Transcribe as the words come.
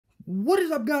What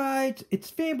is up, guys? It's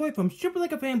Fanboy from Super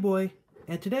Like a Fanboy,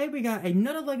 and today we got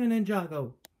another LEGO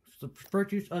Ninjago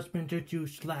Virtues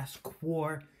Spinjitzu /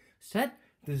 Core set.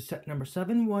 This is set number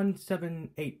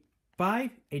 71785,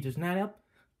 ages 9 up.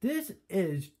 This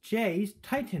is Jay's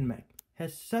Titan Mech.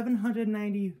 Has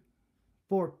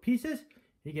 794 pieces.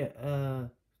 You get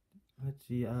let's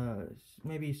see,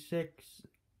 maybe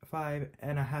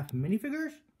 5.5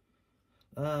 minifigures.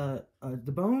 The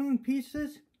bone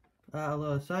pieces. A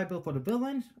little side build for the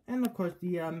villains, and of course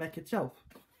the mech itself.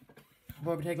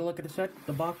 Before we take a look at the set,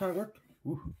 the box artwork.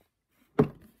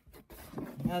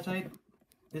 Outside,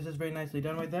 this is very nicely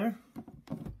done right there.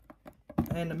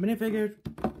 And the minifigures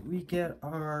we get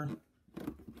are.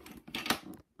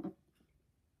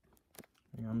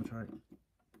 Hang on, I'm gonna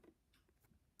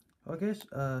try. Okay,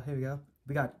 here we go.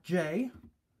 We got Jay,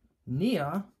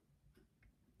 Nia,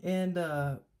 and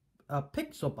a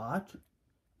Pixelbot.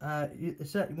 It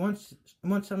said once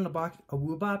on the box a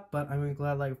Woobot, but I'm really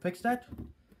glad I fixed that.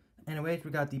 Anyways, we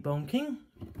got the Bone King,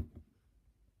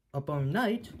 a Bone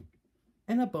Knight,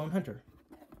 and a Bone Hunter.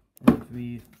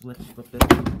 Let's flip this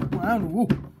around. Woo!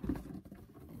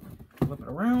 Flip it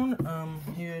around.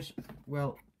 Here's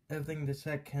everything this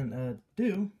set can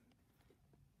do.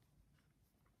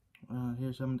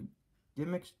 Here's some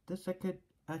gimmicks this set could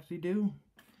actually do.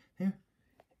 Here,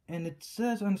 and it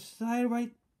says on the side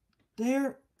right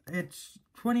there, it's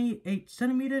 28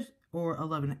 centimeters or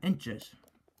 11 inches.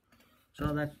 So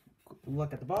let's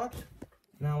look at the box.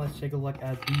 Now let's take a look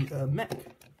at the mech.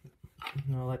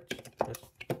 Now let's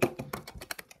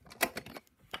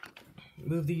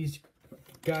move these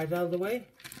guys out of the way.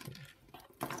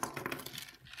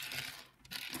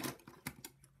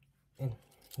 And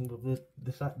move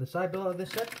the side build of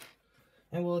this set.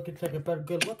 And we'll take a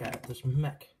good look at this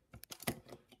mech.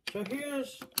 So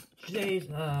here's Jay's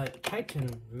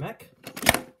Titan Mech.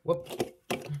 Whoops.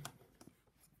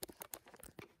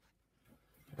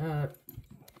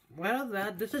 Well,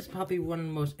 this is probably one of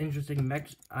the most interesting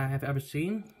mechs I have ever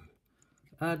seen.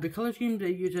 The color scheme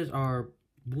they uses are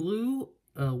blue,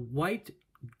 white,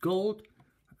 gold.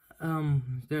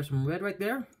 There's some red right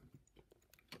there.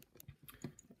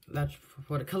 That's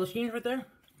for the color schemes right there.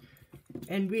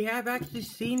 And we have actually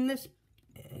seen this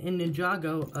in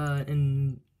Ninjago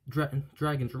in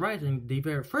Dragon's Rising, the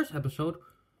very first episode,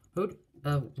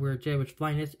 where Jay was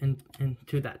flying this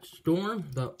into that storm,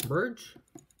 the merge,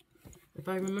 if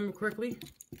I remember correctly.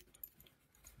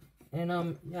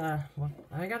 And yeah, well,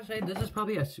 I gotta say this is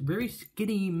probably a very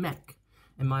skinny mech,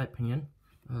 in my opinion.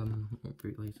 Let's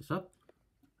lace this up.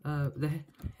 The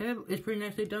head is pretty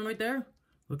nicely done right there.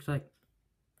 Looks like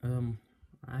I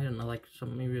don't know, like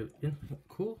something really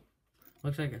cool.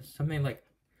 Looks like it's something like.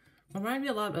 Reminds me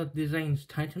a lot of Design's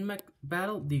Titan Mech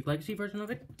Battle, the legacy version of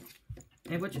it.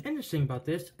 And what's interesting about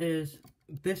this is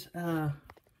this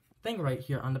thing right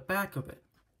here on the back of it.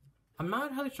 I'm not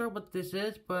entirely sure what this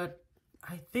is, but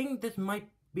I think this might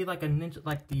be like a ninja,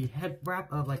 like the head wrap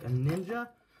of like a ninja.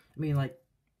 I mean, like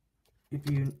if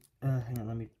you hang on,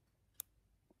 let me.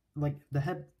 Like the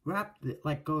head wrap,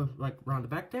 like goes like around the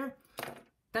back there.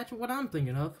 That's what I'm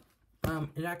thinking of.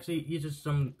 It actually uses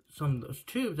some of those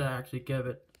tubes that actually give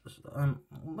it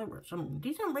some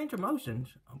decent range of motions,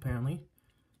 apparently.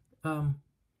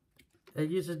 It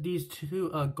uses these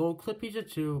two gold clip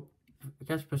pieces to, I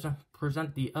guess,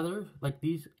 present the other, like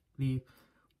the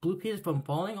blue pieces from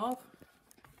falling off.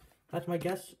 That's my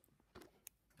guess.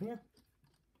 Here.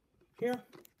 Hang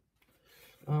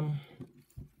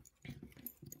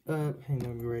on, let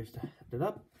me raise that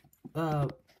up.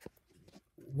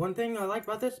 One thing I like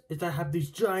about this is that I have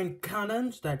these giant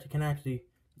cannons that you can actually.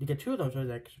 You get two of them so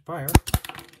they can fire,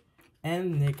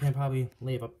 and they can probably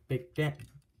leave a big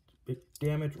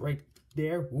damage right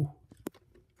there. Woo.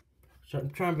 So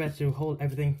I'm trying my best to hold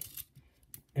everything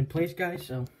in place, guys.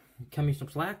 So cut me some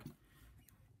slack.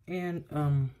 And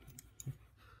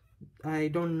I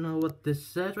don't know what this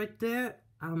says right there.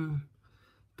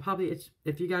 Probably it's,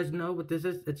 if you guys know what this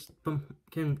is, it's from.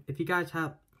 If you guys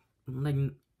have like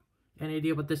any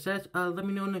idea what this says, let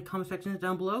me know in the comment sections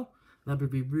down below. That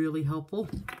would be really helpful.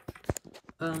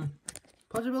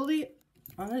 Possibility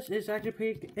on this is actually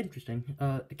pretty interesting.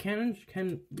 The cannons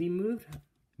can be moved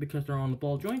because they're on the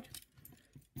ball joint.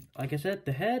 Like I said,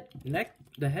 the head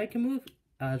can move,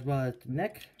 as well as the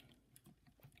neck.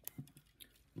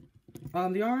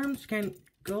 The arms can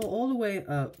go all the way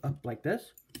up like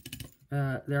this.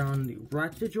 They're on the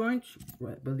ratchet joints,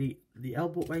 right, but the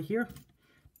elbow right here.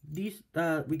 These,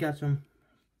 we got some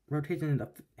rotation in the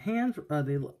hands,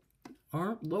 the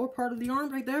lower part of the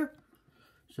arm right there.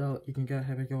 So you can go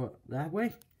ahead and go that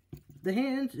way. The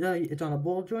hands, it's on a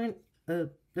ball joint.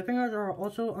 The fingers are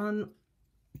also on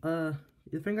the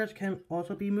fingers can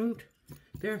also be moved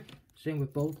there. Same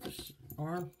with both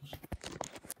arms.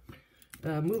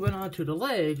 Moving on to the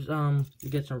legs, you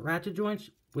get some ratchet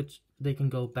joints, which they can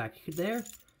go back there,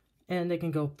 and they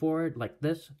can go forward like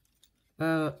this.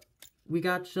 We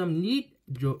got some neat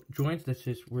joints. This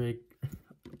is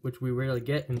which we rarely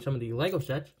get in some of the Lego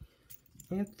sets.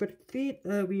 And for the feet,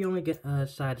 we only get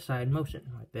side-to-side motion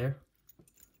right there.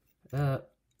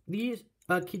 These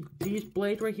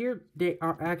blades right here, they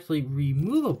are actually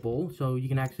removable, so you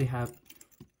can actually have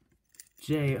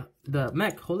the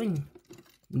Mech holding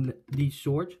these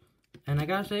swords. And I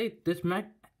gotta say, this Mech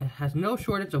has no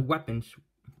shortage of weapons,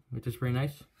 which is pretty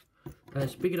nice.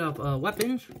 Speaking of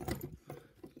weapons,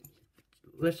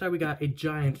 this side we got a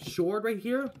giant sword right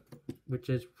here, which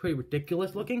is pretty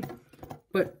ridiculous looking,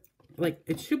 but like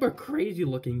it's super crazy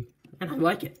looking, and I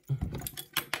like it.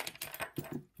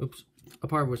 Oops, a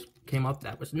part came up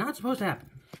that was not supposed to happen.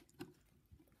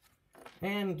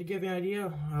 And to give you an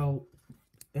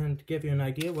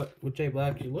idea what Jay will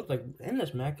actually look like in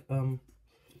this Mech,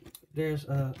 there's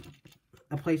a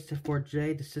place for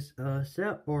Jay to sit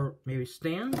or maybe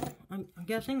stand. I'm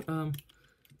guessing. I'm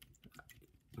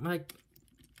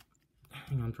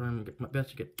trying to get my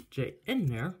best to get Jay in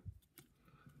there.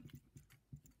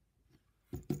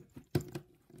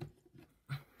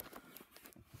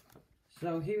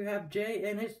 So here we have Jay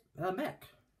and his Mech.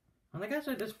 And I guess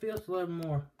this feels a little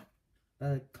more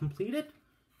completed.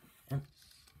 And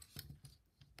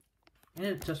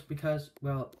it's just because,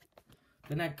 well,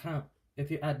 the neck kind of, if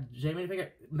you add Jay minifigure,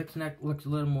 Mech's neck looks a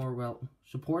little more, well,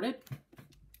 supported.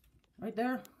 Right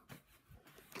there.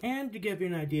 And to give you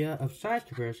an idea of size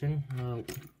comparison,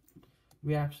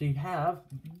 we actually have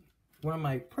one of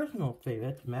my personal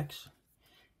favorite Mechs.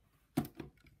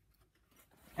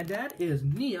 And that is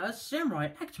Nia's Samurai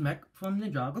X Mech from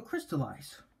Ninjago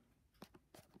Crystallize.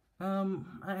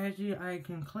 I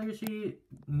can clearly see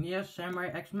Nia's Samurai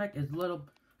X Mech is a little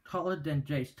taller than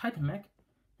Jay's Titan Mech.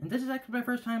 And this is actually my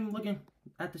first time looking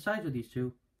at the size of these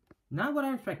two. Not what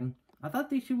I was expecting. I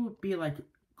thought these two would be like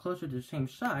closer to the same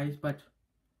size, but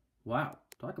wow,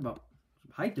 talk about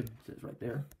some height differences right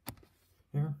there.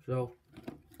 Here, so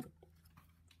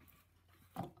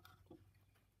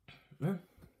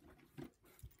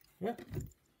yeah.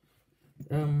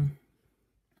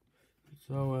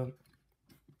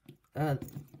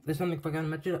 There's something I forgot to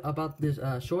mention about this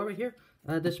sword right here.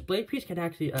 This blade piece can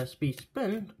actually be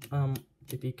spin.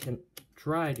 If you can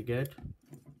try to get it.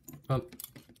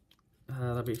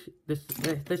 Let me see.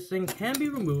 This thing can be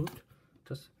removed,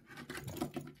 just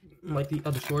like the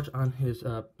other swords on his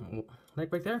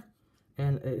leg right there,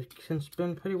 and it can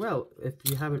spin pretty well if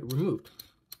you have it removed.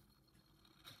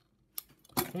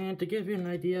 And to give you an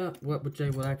idea what Jay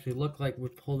will actually look like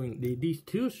with holding these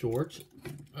two swords,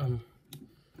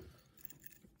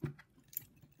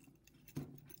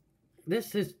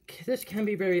 this can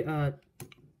be very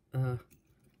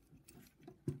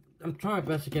I'm trying my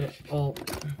best to get it all.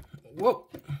 Whoa!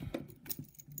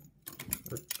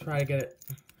 Or try to get it.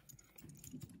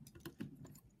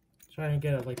 Try and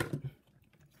get it like.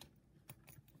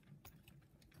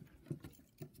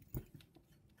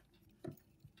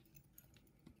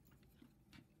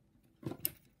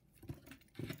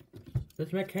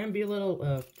 This Mech can be a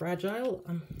little fragile.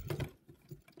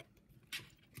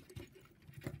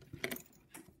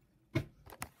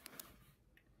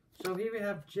 So here we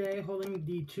have Jay holding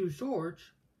the two swords,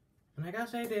 and I gotta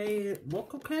say they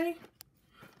look okay.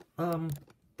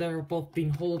 They're both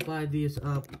being held by these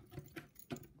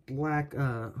black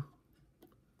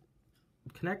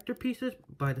connector pieces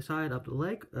by the side of the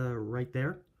leg, right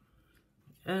there.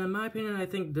 And in my opinion, I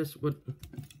think this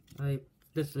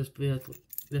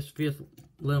feels a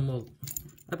little more.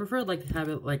 I prefer like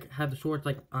have the swords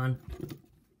like on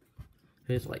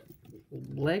his like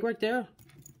leg right there.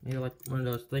 You know, like one of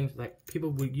those things like people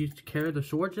would use to carry the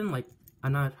swords in. Like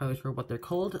I'm not entirely sure what they're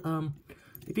called.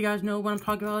 If you guys know what I'm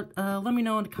talking about, let me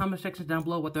know in the comment section down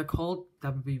below what they're called.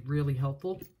 That would be really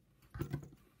helpful.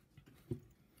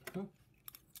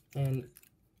 And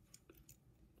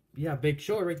yeah, big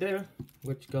sword right there,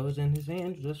 which goes in his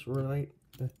hand just right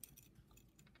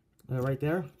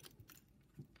there.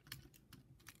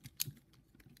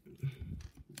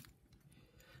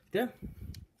 There.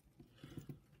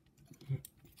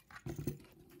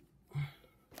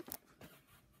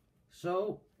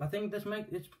 So I think this Mech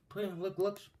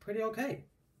looks pretty okay.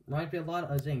 Reminds me a lot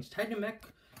of Zane's Titan Mech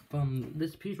from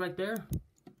this piece right there,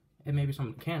 and maybe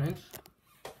some cannons.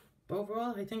 But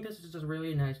overall, I think this is just a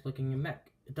really nice looking Mech.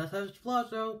 It does have its flaws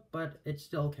though, but it's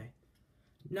still okay.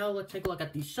 Now let's take a look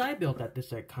at the side build that this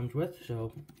set comes with.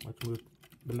 So let's move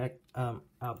the Mech out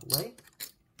of the way.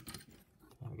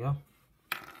 go.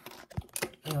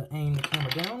 Aim the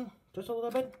camera down just a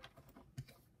little bit.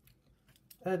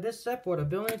 This set for the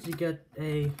villains, you get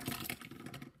a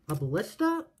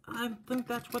ballista. I think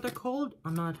that's what they're called.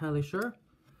 I'm not entirely sure.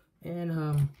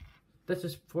 And this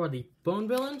is for the bone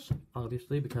villains,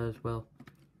 obviously, because, well,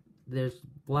 there's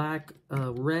black,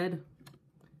 red,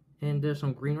 and there's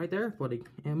some green right there for the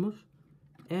animals.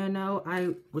 And now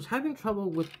I was having trouble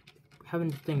with having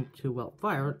the thing to, well,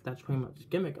 fire. That's pretty much the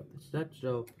gimmick of this set,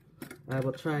 so I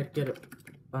will try to get it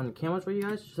on the cameras for you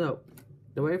guys. So,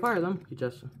 the way to fire them, you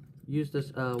just use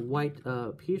this white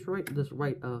piece, right? This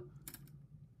white, I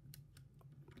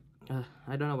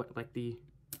don't know what, like the,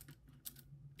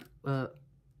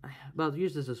 well,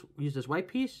 use this white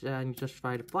piece, and you just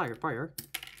try to fire.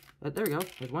 There we go.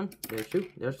 There's one. There's two.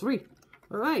 There's three.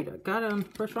 All right, I got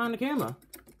first one on the camera.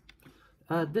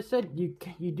 This said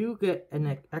you do get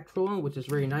an extra one, which is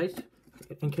very nice,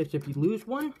 in case if you lose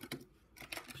one.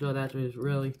 So that is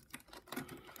really.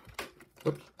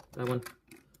 Oops, that one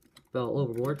fell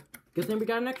overboard. Good thing we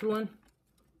got an extra one.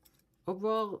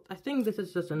 Overall, I think this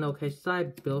is just an okay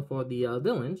side build for the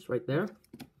villains right there.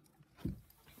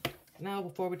 Now,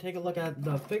 before we take a look at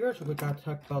the figures, we gotta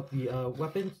talk about the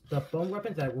weapons, the bone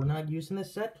weapons that were not used in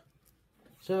this set.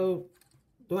 So,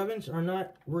 the weapons were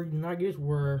not used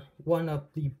were one of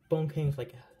the Bone King's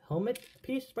like helmet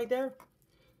piece right there.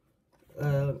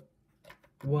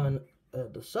 One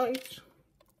the sights.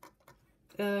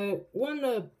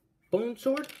 One bone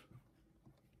sword.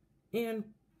 And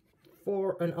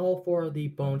all four of the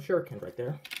bone shuriken right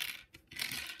there.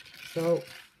 So,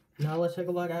 now let's take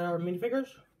a look at our minifigures.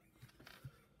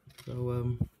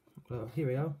 So, here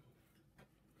we go.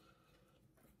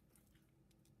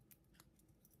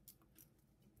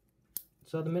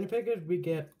 So, the minifigures we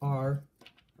get are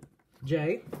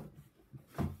Jay,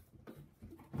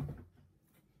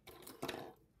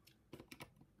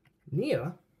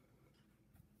 Nia,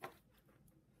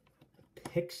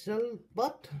 Pixel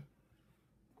Butt,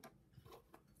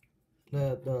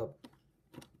 the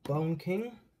Bone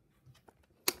King,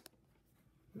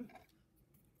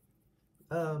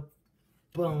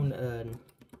 Bone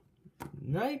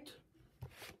Knight,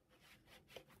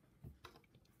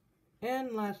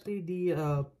 and lastly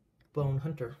the Bone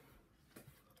Hunter.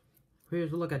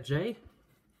 Here's a look at Jay.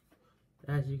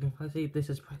 As you can see, this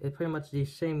is pretty much the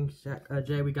same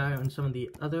Jay we got on some of the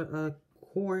other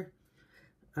core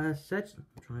sets.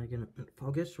 I'm trying to get it in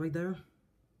focus right there.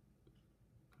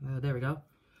 There we go.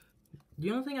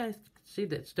 The only thing I see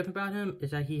that's different about him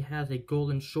is that he has a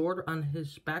golden sword on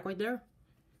his back right there.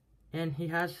 And he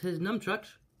has his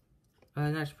nunchucks.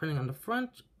 Nice printing on the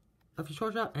front of his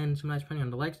short shot and some nice printing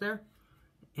on the legs there.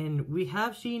 And we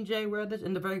have seen Jay wear this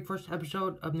in the very first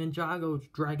episode of Ninjago's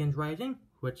Dragons Rising,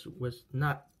 which was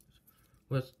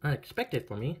unexpected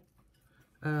for me.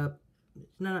 Some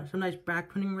nice back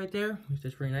printing right there, which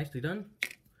is very nicely done.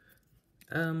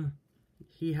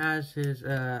 He has his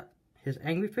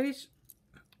angry face,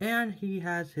 and he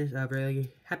has his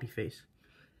very happy face.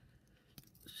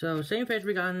 So, same face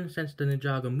we gotten since the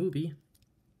Ninjago movie.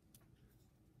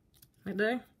 Right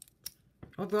there.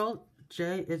 Overall,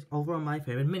 Jay is overall my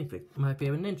favorite minifig, my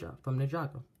favorite ninja from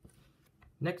Ninjago.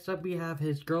 Next up, we have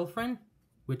his girlfriend,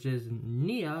 which is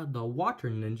Nia, the water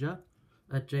ninja.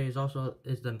 Jay is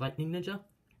the lightning ninja.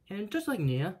 And just like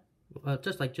Nia,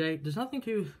 just like Jay, there's nothing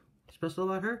too special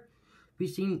about her. We've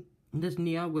seen this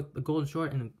Nia with the golden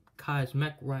sword and Kai's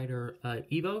Mech Rider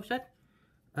Evo set.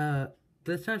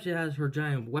 This time she has her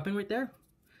giant weapon right there.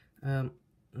 Let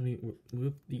me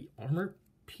move the armor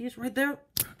piece right there.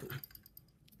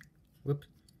 Whoops.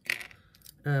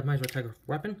 Might as well take her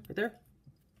weapon right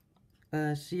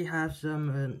there. She has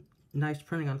some nice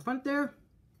printing on front there.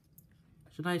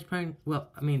 Some nice printing,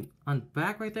 well, I mean, on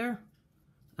back right there.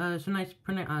 Some nice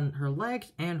printing on her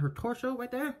legs and her torso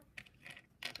right there.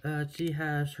 She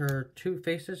has her two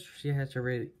faces. She has her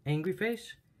really angry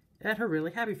face and her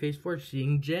really happy face for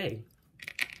seeing Jay.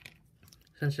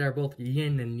 Since they're both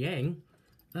yin and yang.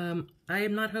 I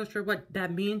am not so sure what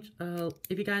that means.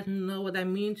 If you guys know what that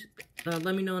means,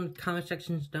 let me know in the comment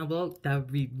sections down below. That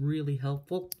would be really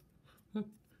helpful.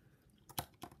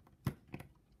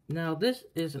 Now this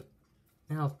is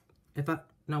when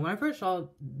I first saw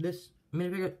this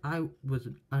minifigure, I was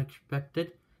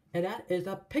unexpected, and that is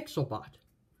a pixel bot.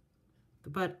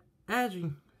 But as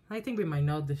I think we might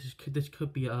know, this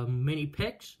could be a mini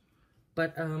pix,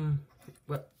 but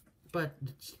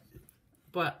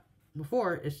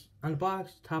before it's on the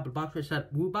box, top of the box it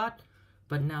said Woobot,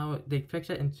 but now they fix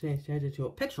it and change it to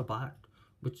a pixel bot,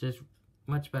 which is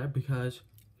much better because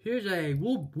here's a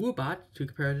Woobot to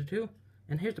compare it to,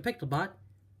 and here's the pixel bot.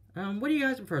 What do you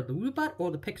guys prefer, the Woobot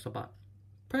or the pixel bot?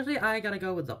 personally, I gotta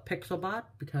go with the Pixelbot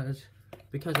because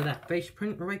of that face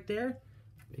print right there.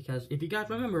 Because if you guys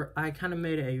remember, I kind of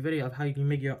made a video of how you can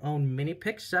make your own mini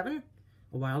Pix 7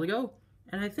 a while ago.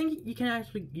 And I think you can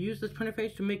actually use this printer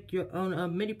face to make your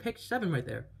own mini Pix 7 right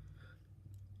there.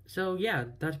 So yeah,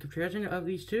 that's a comparison of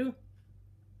these two.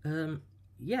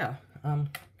 Yeah.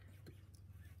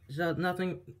 So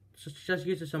nothing, just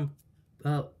uses some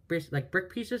like brick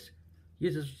pieces.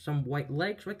 Uses some white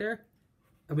legs right there.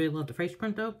 I really love the face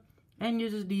print though. And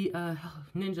uses the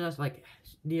Ninja's like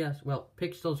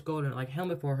Pixel's golden like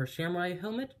helmet for her samurai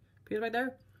helmet piece right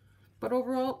there. But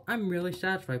overall, I'm really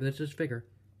satisfied with this figure.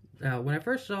 When I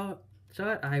first saw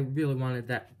it, I really wanted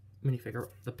that minifigure,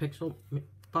 the Pixel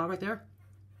bot right there.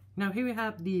 Now here we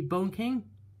have the Bone King.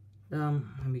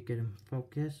 Let me get him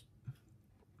focused.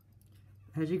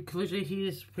 As you can see, he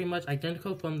is pretty much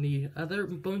identical from the other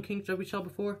Bone Kings that we saw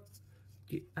before.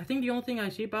 I think the only thing I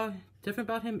see different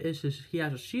about him is he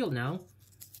has a shield now.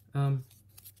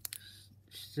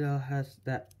 Still has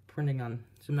that printing on,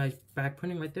 some nice back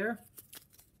printing right there.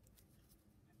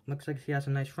 Looks like he has a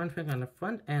nice front print on the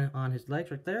front and on his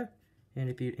legs right there. And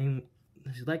if you aim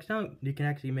his legs down, you can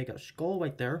actually make a skull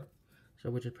right there. So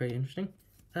which is pretty interesting.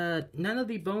 None of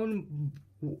the bone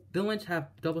villains have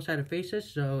double-sided faces,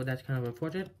 so that's kind of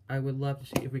unfortunate. I would love to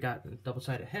see if we got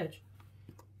double-sided heads.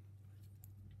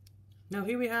 Now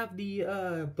here we have the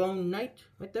Bone Knight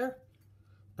right there.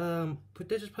 But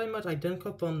this is pretty much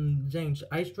identical from Zane's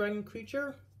Ice Dragon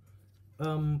creature.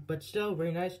 But still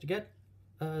very nice to get.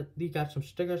 He got some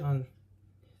stickers on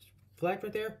his flag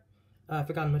right there. I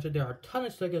forgot to mention there are a ton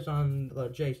of stickers on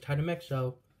Jay's Titan Mech,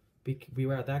 so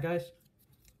beware of that, guys.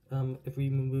 If we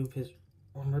remove his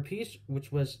armor piece,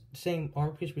 which was the same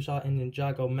armor piece we saw in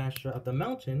Ninjago Master of the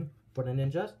Mountain for the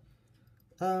ninjas.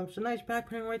 Some nice back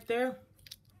printing right there.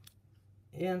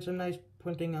 And some nice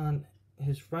printing on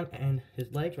his front and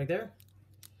his legs right there.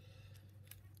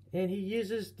 And he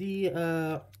uses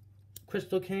the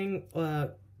Crystal King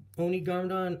Oni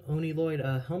Garmadon, Oni Lloyd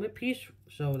helmet piece.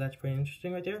 So that's pretty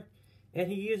interesting right there. And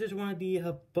he uses one of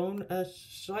the bone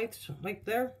scythes right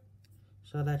there.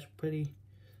 So that's pretty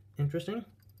interesting.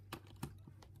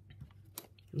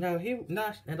 Now the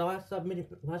last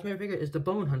minifigure is the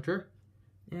Bone Hunter.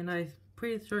 And I'm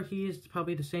pretty sure he is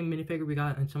probably the same minifigure we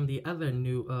got in some of the other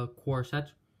new core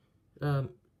sets.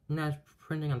 Nice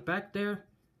printing on the back there.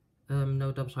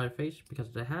 No double-sided face because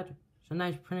of the hat. So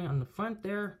nice printing on the front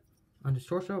there, on his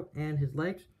torso and his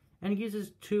legs. And he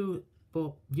uses the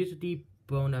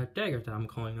bone daggers that I'm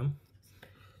calling them.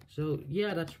 So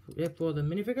yeah, that's it for the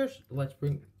minifigures. Let's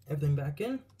bring everything back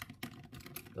in.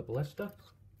 The ballista.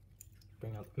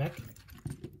 Bring out the mech.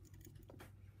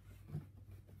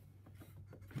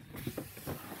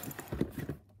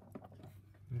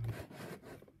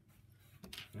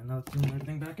 And now let's bring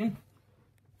everything back in.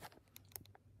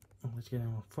 Let's get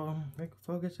in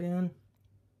focus again.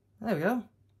 There we go.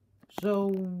 So,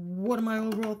 what are my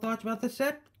overall thoughts about this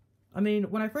set? I mean,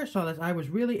 when I first saw this, I was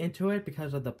really into it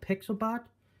because of the Pixelbot.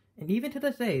 And even to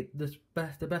this day,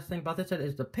 the best thing about this set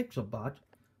is the Pixelbot.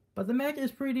 But the mech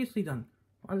is pretty decently done.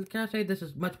 I gotta say, this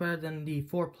is much better than the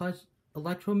 4 Plus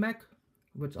Electro Mech,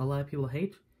 which a lot of people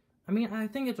hate. I mean, I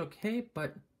think it's okay,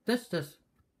 but this just...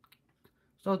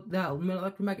 So, that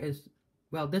Electro Mech is...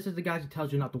 Well, this is the guy who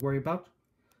tells you not to worry about.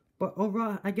 But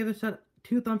overall, I give this set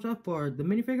 2 thumbs up for the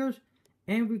minifigures.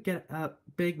 And we get a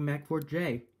big mech for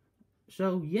Jay.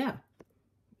 So, yeah.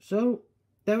 So,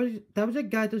 that was it,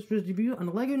 guys. This was the review on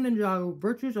the LEGO Ninjago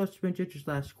Virtues of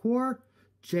Spinjitzu / Core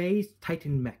Jay's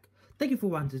Titan Mech. Thank you for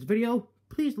watching this video.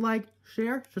 Please like,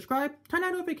 share, subscribe, turn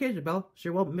on the notification bell so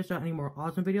you won't miss out any more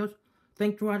awesome videos.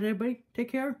 Thanks for watching, everybody.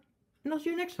 Take care, and I'll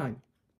see you next time.